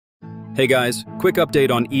Hey guys, quick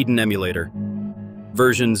update on Eden Emulator.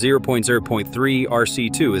 Version 0.0.3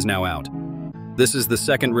 RC-2 is now out. This is the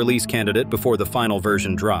second release candidate before the final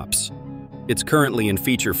version drops. It's currently in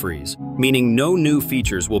feature freeze, meaning no new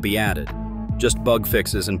features will be added, just bug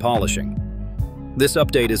fixes and polishing. This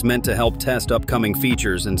update is meant to help test upcoming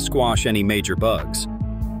features and squash any major bugs.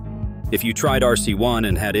 If you tried RC1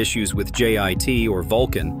 and had issues with JIT or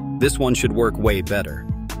Vulkan, this one should work way better.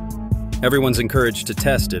 Everyone's encouraged to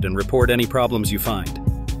test it and report any problems you find.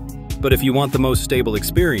 But if you want the most stable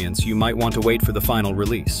experience, you might want to wait for the final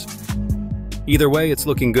release. Either way, it's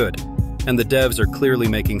looking good, and the devs are clearly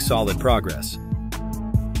making solid progress.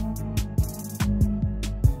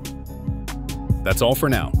 That's all for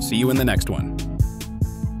now. See you in the next one.